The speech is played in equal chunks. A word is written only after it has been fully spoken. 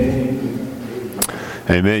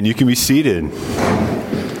Amen. You can be seated.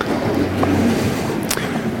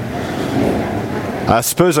 I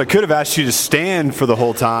suppose I could have asked you to stand for the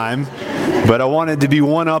whole time, but I wanted to be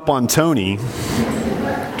one up on Tony.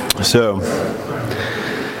 So,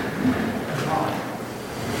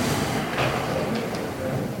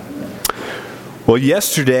 well,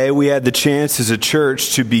 yesterday we had the chance as a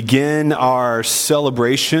church to begin our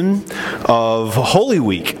celebration of Holy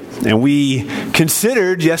Week. And we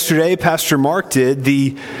considered yesterday, Pastor Mark did,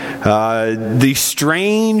 the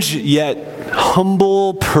strange yet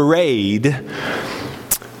humble parade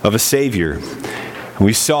of a Savior.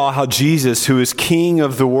 We saw how Jesus, who is King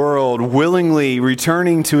of the world, willingly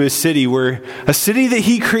returning to his city, where a city that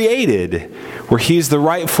he created, where he is the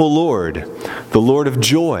rightful Lord, the Lord of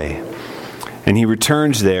joy. And he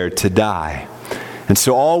returns there to die. And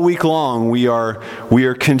so all week long we are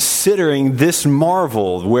considering this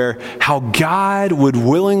marvel where how God would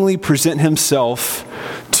willingly present himself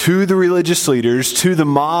to the religious leaders, to the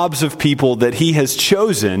mobs of people that he has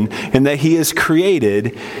chosen and that he has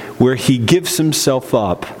created, where he gives himself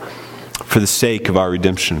up for the sake of our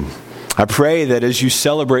redemption. I pray that as you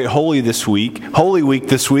celebrate Holy Week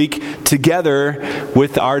this week, together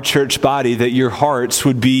with our church body, that your hearts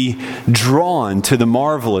would be drawn to the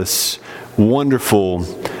marvelous, wonderful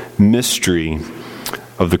mystery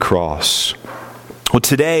of the cross. Well,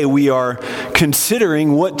 today we are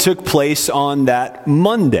considering what took place on that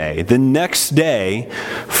Monday, the next day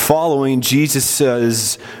following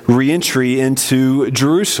Jesus' re-entry into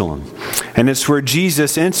Jerusalem. And it's where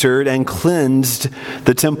Jesus entered and cleansed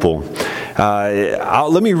the temple.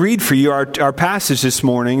 Let me read for you our passage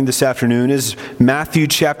this afternoon is Matthew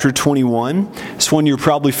chapter 21. It's one you're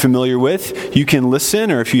probably familiar with. You can listen,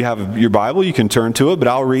 or if you have your Bible, you can turn to it, but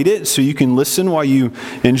I'll read it so you can listen while you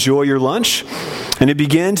enjoy your lunch. And it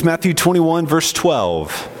begins, Matthew 21, verse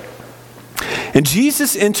 12. And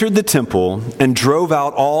Jesus entered the temple and drove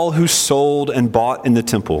out all who sold and bought in the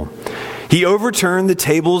temple. He overturned the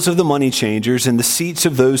tables of the money changers and the seats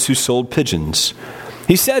of those who sold pigeons.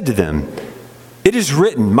 He said to them, "It is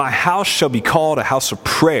written, 'My house shall be called a house of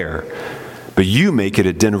prayer,' but you make it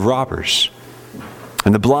a den of robbers."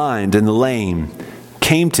 And the blind and the lame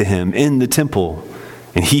came to him in the temple,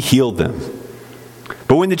 and he healed them.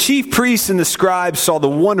 But when the chief priests and the scribes saw the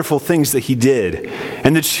wonderful things that he did,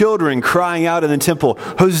 and the children crying out in the temple,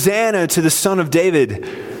 "Hosanna to the Son of David,"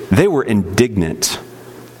 they were indignant.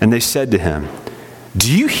 And they said to him,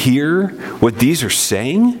 "Do you hear what these are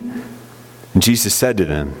saying?" And Jesus said to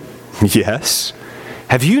them, "Yes.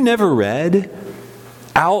 Have you never read,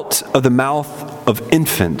 'Out of the mouth of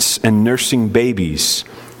infants and nursing babies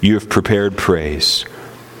you have prepared praise'?"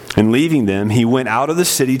 And leaving them, he went out of the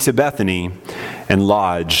city to Bethany and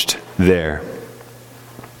lodged there.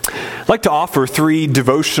 I'd like to offer 3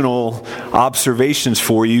 devotional observations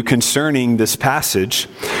for you concerning this passage.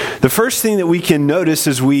 The first thing that we can notice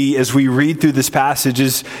as we read through this passage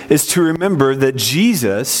is to remember that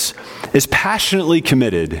Jesus is passionately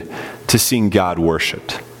committed to seeing God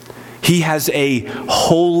worshipped. He has a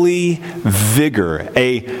holy vigor,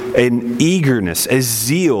 an eagerness, a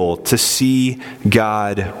zeal to see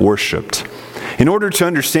God worshipped. In order to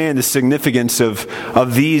understand the significance of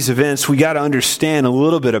these events, we got to understand a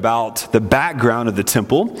little bit about the background of the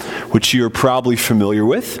temple, which you're probably familiar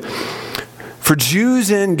with. For Jews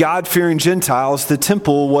and God-fearing Gentiles, the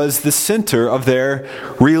temple was the center of their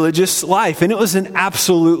religious life, and it was an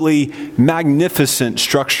absolutely magnificent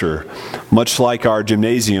structure, much like our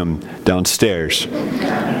gymnasium downstairs.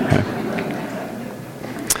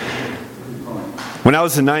 When I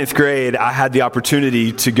was in 9th grade, I had the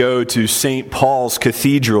opportunity to go to St. Paul's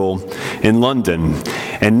Cathedral in London.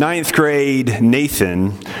 And 9th grade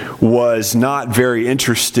Nathan was not very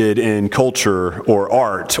interested in culture or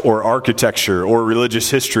art or architecture or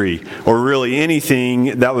religious history or really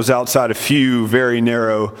anything that was outside a few very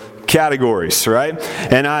narrow categories, right?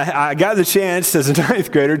 And I got the chance as a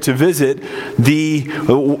 9th grader to visit it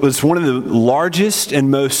was one of the largest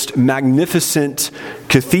and most magnificent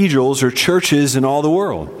cathedrals or churches in all the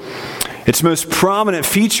world. Its most prominent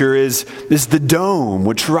feature is the dome,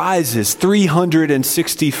 which rises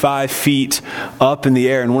 365 feet up in the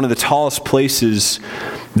air in one of the tallest places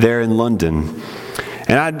there in London.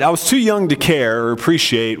 And I was too young to care or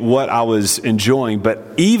appreciate what I was enjoying,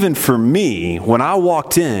 but even for me, when I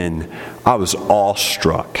walked in, I was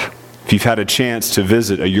awestruck. If you've had a chance to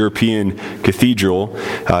visit a European cathedral,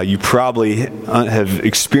 you probably have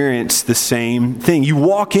experienced the same thing. You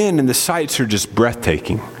walk in and the sights are just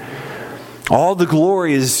breathtaking. All the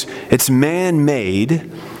glory it's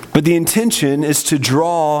man-made, but the intention is to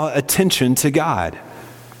draw attention to God.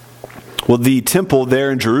 Well, the temple there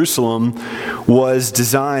in Jerusalem was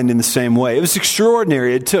designed in the same way. It was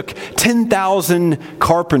extraordinary. It took 10,000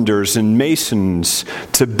 carpenters and masons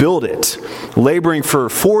to build it, laboring for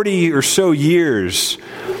 40 or so years.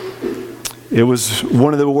 It was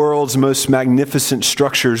one of the world's most magnificent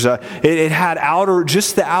structures. It had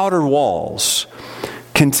just the outer walls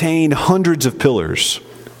contained hundreds of pillars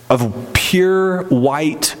of pure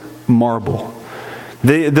white marble.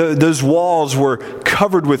 Those walls were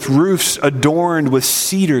covered with roofs adorned with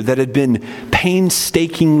cedar that had been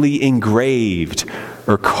painstakingly engraved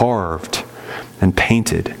or carved and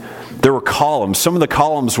painted. There were columns. Some of the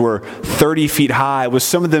columns were 30 feet high, with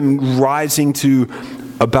some of them rising to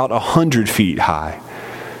about 100 feet high.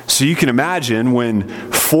 So you can imagine when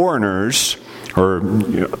foreigners or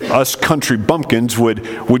us country bumpkins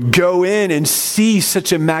would go in and see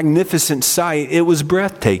such a magnificent sight, it was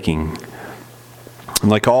breathtaking.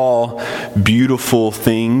 Like all beautiful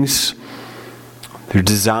things, they're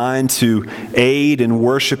designed to aid in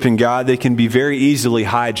worshiping God. They can be very easily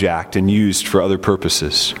hijacked and used for other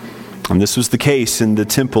purposes. And this was the case in the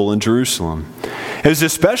temple in Jerusalem. It was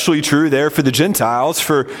especially true there for the Gentiles,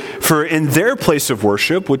 for in their place of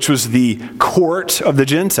worship, which was the court of the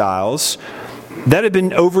Gentiles, that had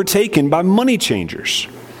been overtaken by money changers.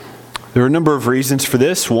 There were a number of reasons for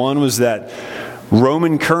this. One was that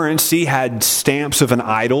Roman currency had stamps of an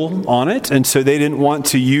idol on it, and so they didn't want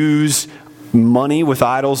to use money with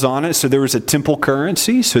idols on it, so there was a temple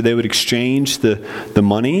currency, so they would exchange the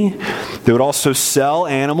money. They would also sell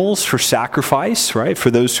animals for sacrifice, right,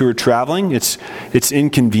 for those who are traveling. It's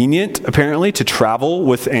inconvenient, apparently, to travel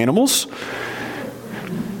with animals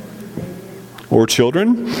or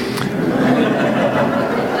children.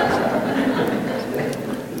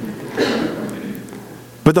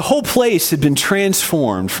 But the whole place had been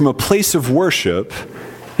transformed from a place of worship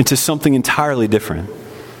into something entirely different.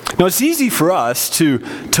 Now, it's easy for us to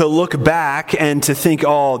look back and to think,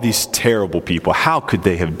 oh, these terrible people, how could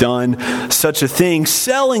they have done such a thing,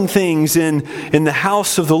 selling things in the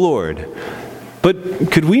house of the Lord?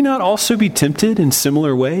 But could we not also be tempted in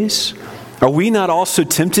similar ways? Are we not also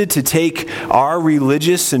tempted to take our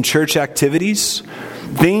religious and church activities,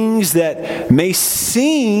 things that may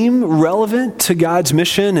seem relevant to God's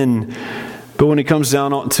mission, but when it comes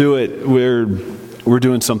down to it, we're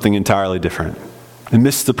doing something entirely different and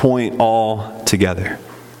miss the point altogether?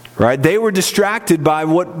 Right? They were distracted by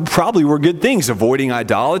what probably were good things, avoiding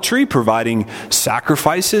idolatry, providing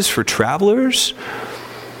sacrifices for travelers.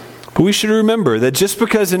 But we should remember that just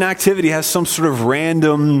because an activity has some sort of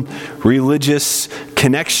random religious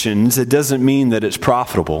connections, it doesn't mean that it's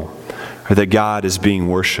profitable or that God is being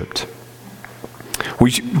worshipped.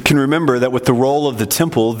 We can remember that with the role of the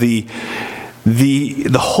temple, the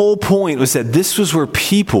whole point was that this was where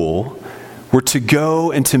people were to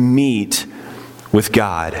go and to meet with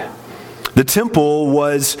God. The temple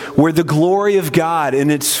was where the glory of God in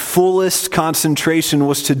its fullest concentration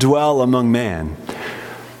was to dwell among man.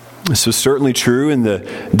 This was certainly true in the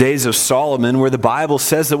days of Solomon, where the Bible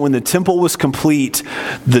says that when the temple was complete,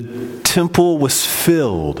 the temple was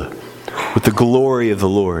filled with the glory of the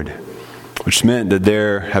Lord, which meant that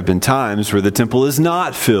there have been times where the temple is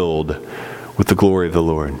not filled with the glory of the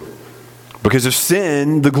Lord. Because of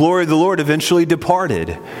sin, the glory of the Lord eventually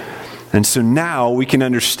departed. And so now we can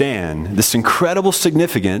understand this incredible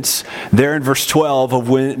significance there in verse 12 of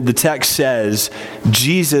when the text says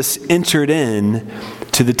Jesus entered in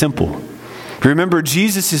to the temple. Remember,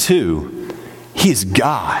 Jesus is who? He is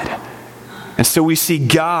God. And so we see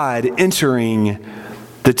God entering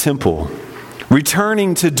the temple,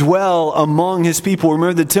 returning to dwell among his people.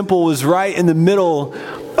 Remember, the temple was right in the middle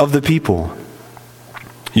of the people.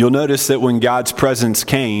 You'll notice that when God's presence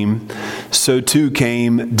came, so too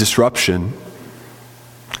came disruption.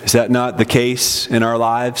 Is that not the case in our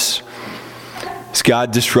lives? Does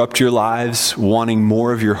God disrupt your lives, wanting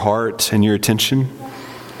more of your heart and your attention?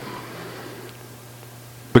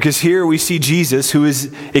 Because here we see Jesus, who is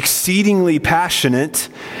exceedingly passionate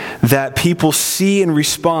that people see and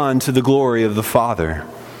respond to the glory of the Father.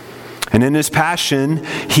 And in his passion,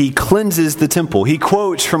 he cleanses the temple. He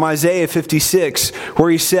quotes from Isaiah 56, where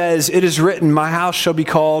he says, "It is written, my house shall be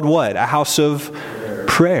called" what? A house of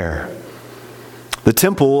prayer. The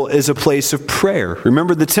temple is a place of prayer.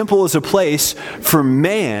 Remember, the temple is a place for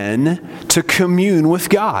man to commune with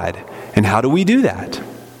God. And how do we do that?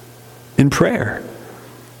 In prayer.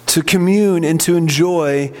 To commune and to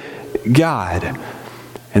enjoy God.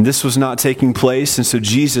 And this was not taking place, and so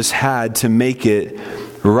Jesus had to make it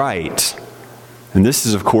right. And this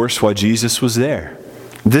is, of course, why Jesus was there.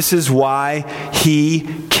 This is why he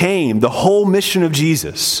came. The whole mission of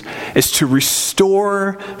Jesus is to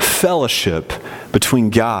restore fellowship between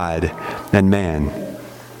God and man.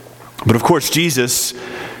 But of course, Jesus,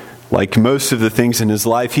 like most of the things in his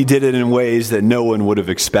life, he did it in ways that no one would have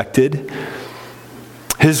expected.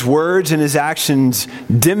 His words and his actions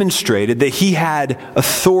demonstrated that he had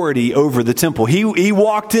authority over the temple. He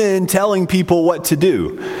walked in telling people what to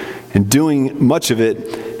do and doing much of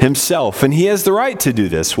it himself. And he has the right to do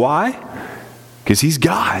this. Why? Because he's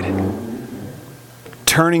God.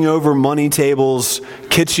 Turning over money tables,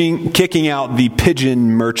 kicking out the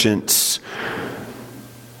pigeon merchants.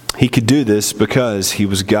 He could do this because he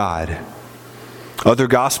was God. Other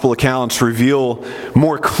gospel accounts reveal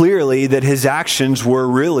more clearly that his actions were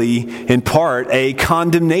really, in part, a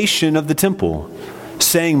condemnation of the temple,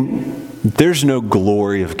 saying, there's no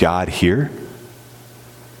glory of God here.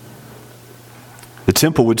 The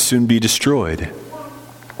temple would soon be destroyed.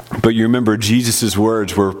 But you remember, Jesus'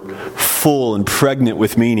 words were full and pregnant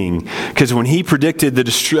with meaning, because when he predicted the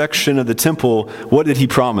destruction of the temple, what did he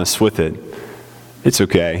promise with it? It's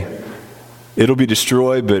okay. It'll be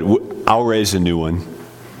destroyed, but I'll raise a new one.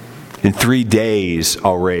 In 3 days,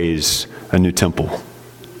 I'll raise a new temple.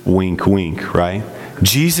 Wink, wink, right?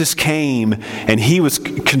 Jesus came and he was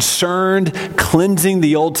concerned cleansing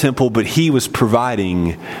the old temple, but he was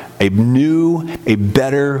providing a new, a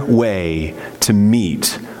better way to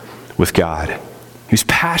meet with God. He was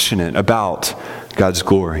passionate about God's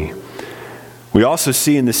glory. We also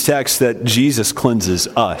see in this text that Jesus cleanses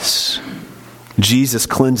us. Jesus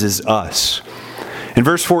cleanses us. In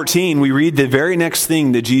verse 14, we read the very next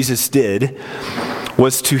thing that Jesus did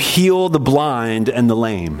was to heal the blind and the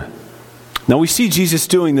lame. Now we see Jesus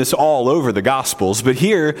doing this all over the Gospels, but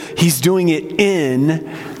here he's doing it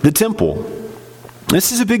in the temple.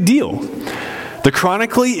 This is a big deal. The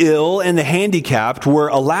chronically ill and the handicapped were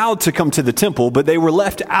allowed to come to the temple, but they were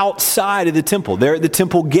left outside of the temple. They're at the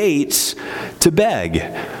temple gates to beg.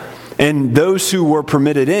 And those who were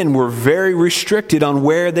permitted in were very restricted on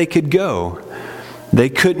where they could go. They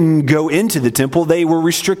couldn't go into the temple. They were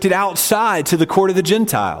restricted outside to the court of the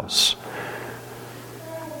Gentiles.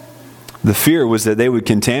 The fear was that they would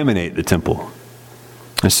contaminate the temple.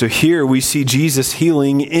 And so here we see Jesus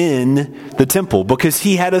healing in the temple because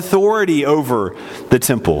he had authority over the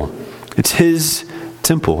temple. It's his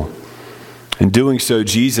temple. In doing so,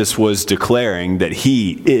 Jesus was declaring that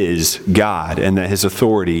he is God and that his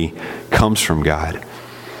authority comes from God.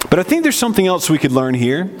 But I think there's something else we could learn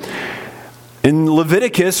here. In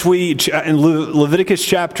Leviticus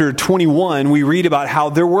chapter 21, we read about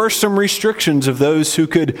how there were some restrictions of those who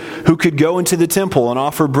could go into the temple and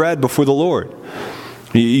offer bread before the Lord.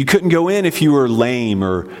 You couldn't go in if you were lame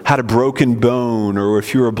or had a broken bone or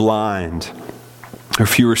if you were blind or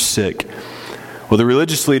if you were sick. Well, the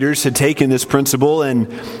religious leaders had taken this principle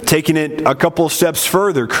and taken it a couple steps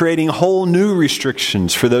further, creating whole new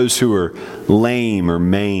restrictions for those who were lame or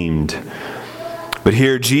maimed. But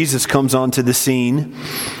here Jesus comes onto the scene,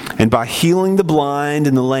 and by healing the blind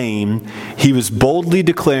and the lame, he was boldly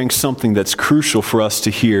declaring something that's crucial for us to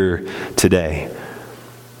hear today.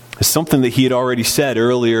 It's something that he had already said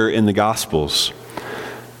earlier in the Gospels.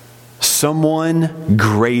 Someone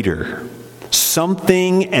greater,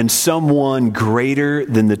 something and someone greater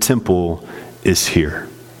than the temple is here.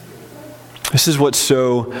 This is what's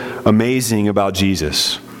so amazing about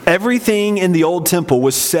Jesus. Everything in the old temple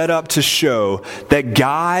was set up to show that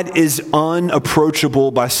God is unapproachable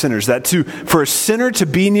by sinners. That for a sinner to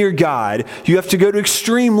be near God, you have to go to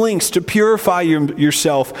extreme lengths to purify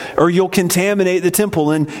yourself, or you'll contaminate the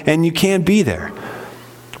temple and you can't be there.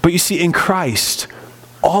 But you see, in Christ,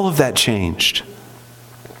 all of that changed.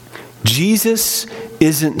 Jesus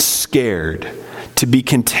isn't scared to be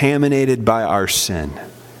contaminated by our sin.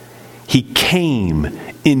 He came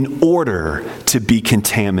in order to be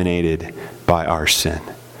contaminated by our sin.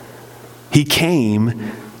 He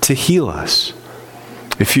came to heal us.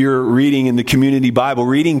 If you're reading in the Community Bible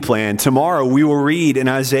reading plan, tomorrow we will read in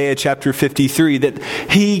Isaiah chapter 53 that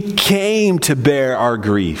he came to bear our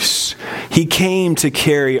griefs. He came to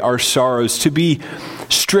carry our sorrows, to be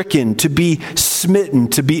stricken, to be smitten,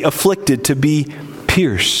 to be afflicted, to be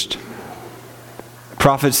pierced. The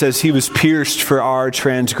prophet says he was pierced for our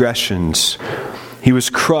transgressions. He was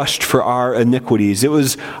crushed for our iniquities. It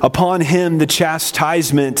was upon him the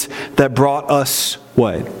chastisement that brought us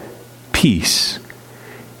what? Peace.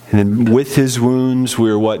 And then with his wounds, we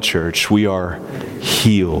are what, church? We are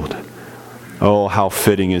healed. Oh, how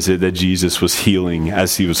fitting is it that Jesus was healing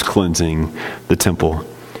as he was cleansing the temple.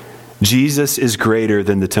 Jesus is greater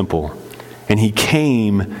than the temple, and he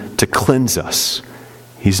came to cleanse us.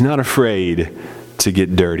 He's not afraid to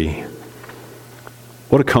get dirty.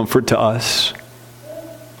 What a comfort to us,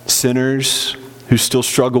 sinners who still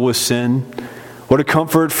struggle with sin. What a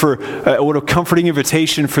comforting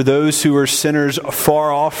invitation for those who are sinners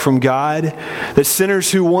far off from God. That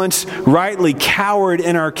sinners who once rightly cowered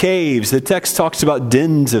in our caves. The text talks about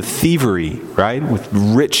dens of thievery, right? With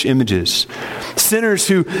rich images. Sinners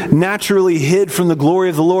who naturally hid from the glory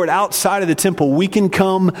of the Lord outside of the temple. We can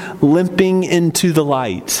come limping into the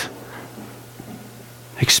light,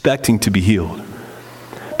 expecting to be healed.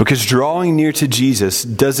 Because drawing near to Jesus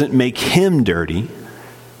doesn't make him dirty.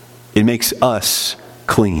 It makes us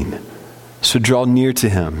clean. So draw near to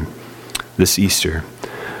him this Easter.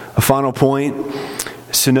 A final point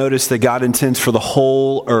is to notice that God intends for the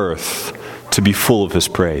whole earth to be full of his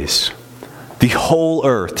praise. The whole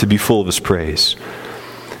earth to be full of his praise.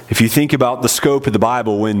 If you think about the scope of the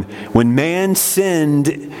Bible, when man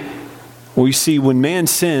sinned, we see when man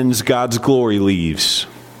sins, God's glory leaves.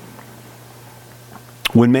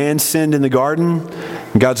 When man sinned in the garden,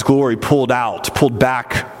 God's glory pulled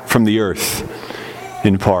back from the earth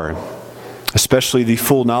in part, especially the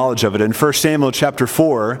full knowledge of it. In 1 Samuel chapter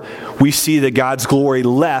 4, we see that God's glory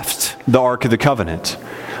left the Ark of the Covenant.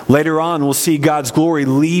 Later on, we'll see God's glory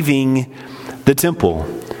leaving the temple.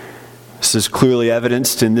 This is clearly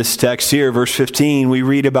evidenced in this text here, verse 15. We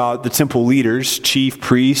read about the temple leaders, chief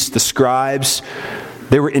priests, the scribes.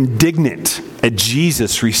 They were indignant at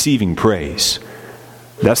Jesus receiving praise.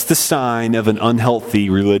 That's the sign of an unhealthy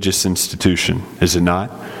religious institution, is it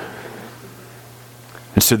not?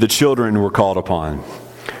 And so the children were called upon.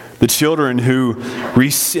 The children who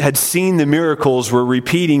had seen the miracles were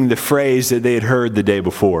repeating the phrase that they had heard the day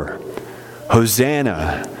before.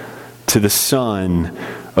 Hosanna to the Son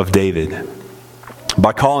of David.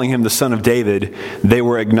 By calling him the Son of David, they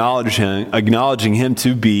were acknowledging him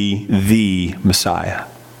to be the Messiah,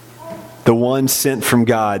 the one sent from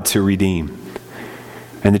God to redeem.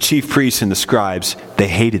 And the chief priests and the scribes, they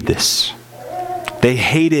hated this. They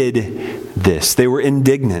hated this. They were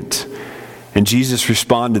indignant. And Jesus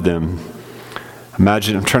responded to them. I'm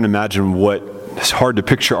trying to imagine it's hard to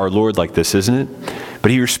picture our Lord like this, isn't it?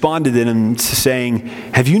 But he responded to them saying,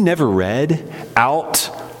 have you never read,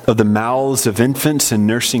 out of the mouths of infants and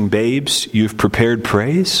nursing babes, you've prepared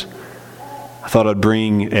praise? I thought I'd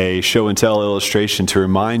bring a show and tell illustration to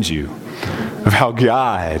remind you of how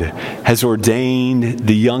God has ordained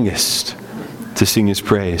the youngest to sing his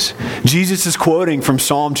praise. Jesus is quoting from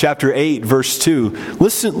Psalm chapter 8, verse 2.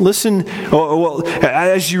 Listen. Well,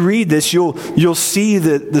 as you read this, you'll see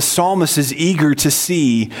that the psalmist is eager to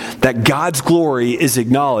see that God's glory is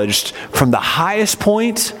acknowledged from the highest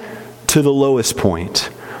point to the lowest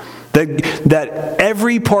point. That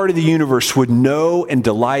every part of the universe would know and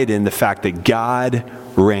delight in the fact that God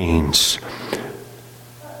reigns.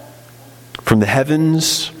 From the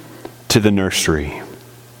heavens to the nursery.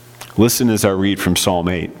 Listen as I read from Psalm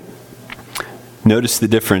 8. Notice the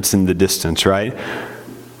difference in the distance, right?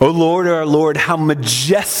 O Lord, our Lord, how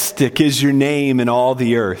majestic is your name in all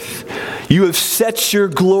the earth. You have set your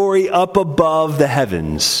glory up above the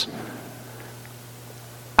heavens.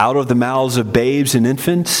 Out of the mouths of babes and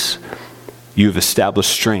infants, you have established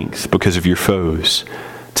strength because of your foes,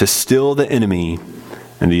 to still the enemy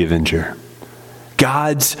and the avenger.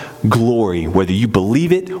 God's glory, whether you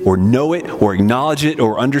believe it or know it or acknowledge it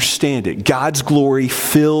or understand it, God's glory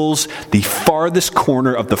fills the farthest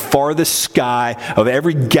corner of the farthest sky of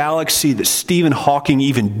every galaxy that Stephen Hawking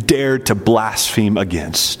even dared to blaspheme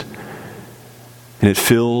against. And it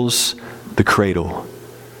fills the cradle.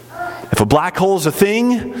 If a black hole is a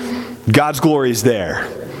thing, God's glory is there.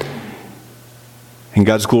 And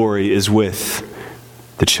God's glory is with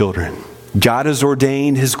the children. God has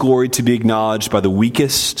ordained his glory to be acknowledged by the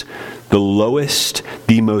weakest, the lowest,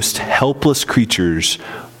 the most helpless creatures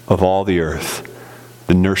of all the earth,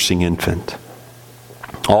 the nursing infant.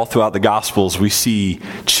 All throughout the Gospels, we see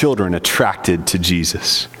children attracted to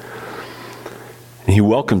Jesus. And he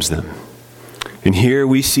welcomes them. And here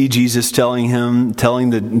we see Jesus telling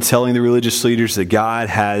the religious leaders that God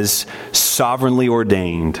has sovereignly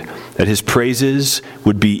ordained that his praises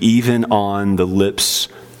would be even on the lips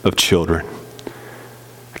of children.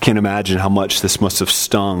 I can't imagine how much this must have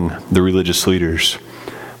stung the religious leaders.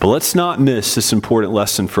 But let's not miss this important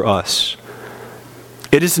lesson for us.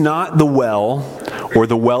 It is not the well or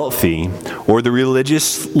the wealthy or the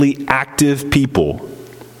religiously active people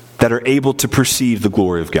that are able to perceive the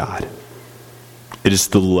glory of God. It is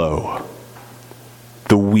the low,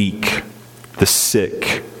 the weak, the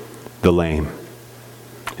sick, the lame.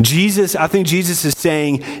 I think Jesus is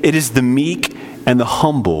saying it is the meek and the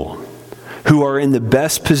humble who are in the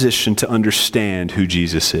best position to understand who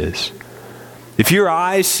Jesus is. If your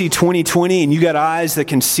eyes see 2020 and you got eyes that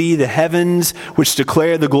can see the heavens which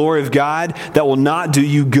declare the glory of God, that will not do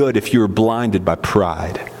you good if you are blinded by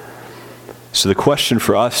pride. So the question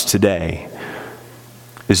for us today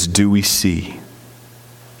is, do we see?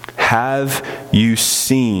 Have you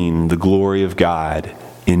seen the glory of God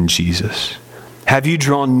in Jesus? Have you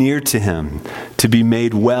drawn near to him to be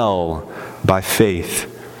made well by faith?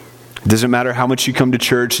 It doesn't matter how much you come to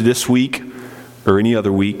church this week or any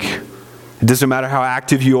other week. It doesn't matter how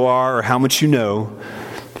active you are or how much you know.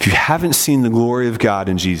 If you haven't seen the glory of God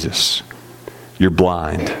in Jesus, you're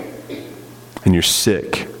blind and you're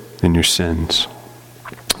sick in your sins.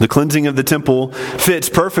 The cleansing of the temple fits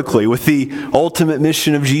perfectly with the ultimate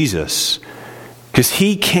mission of Jesus, because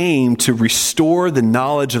he came to restore the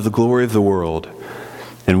knowledge of the glory of the world.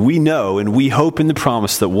 And we know and we hope in the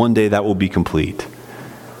promise that one day that will be complete.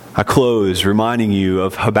 I close reminding you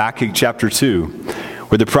of Habakkuk chapter 2,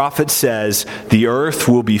 where the prophet says, the earth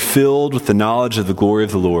will be filled with the knowledge of the glory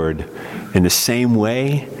of the Lord in the same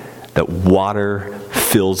way that water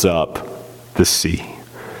fills up the sea.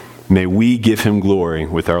 May we give him glory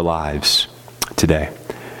with our lives today.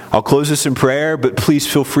 I'll close this in prayer, but please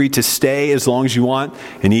feel free to stay as long as you want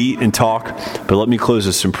and eat and talk. But let me close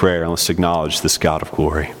this in prayer and let's acknowledge this God of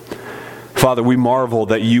glory. Father, we marvel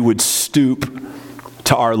that you would stoop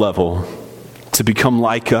to our level, to become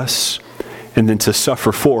like us, and then to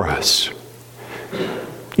suffer for us,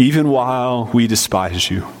 even while we despise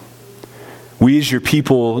you. We as your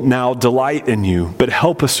people now delight in you, but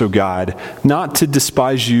help us, O God, not to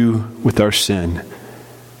despise you with our sin.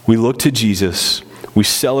 We look to Jesus. We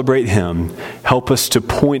celebrate him. Help us to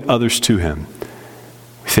point others to him.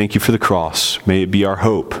 We thank you for the cross. May it be our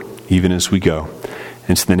hope, even as we go.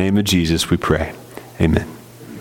 And it's in the name of Jesus we pray. Amen.